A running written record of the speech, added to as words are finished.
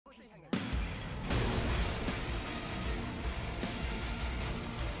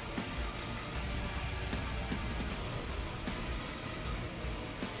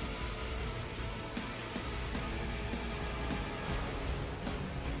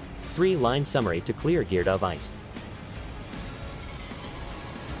3-line summary to clear Gherda of ice.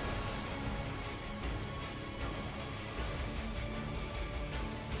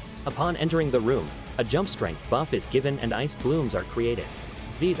 Upon entering the room, a jump strength buff is given and ice blooms are created.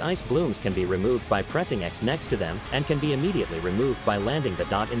 These ice blooms can be removed by pressing X next to them and can be immediately removed by landing the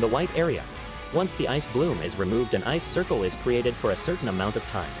dot in the white area. Once the ice bloom is removed, an ice circle is created for a certain amount of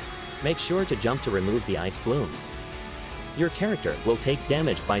time. Make sure to jump to remove the ice blooms. Your character will take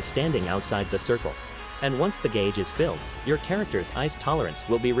damage by standing outside the circle. And once the gauge is filled, your character's ice tolerance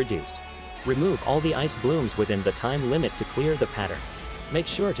will be reduced. Remove all the ice blooms within the time limit to clear the pattern. Make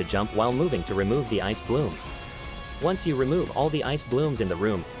sure to jump while moving to remove the ice blooms. Once you remove all the ice blooms in the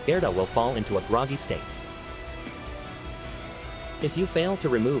room, Gherda will fall into a groggy state. If you fail to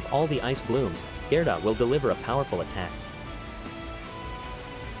remove all the ice blooms, Gherda will deliver a powerful attack.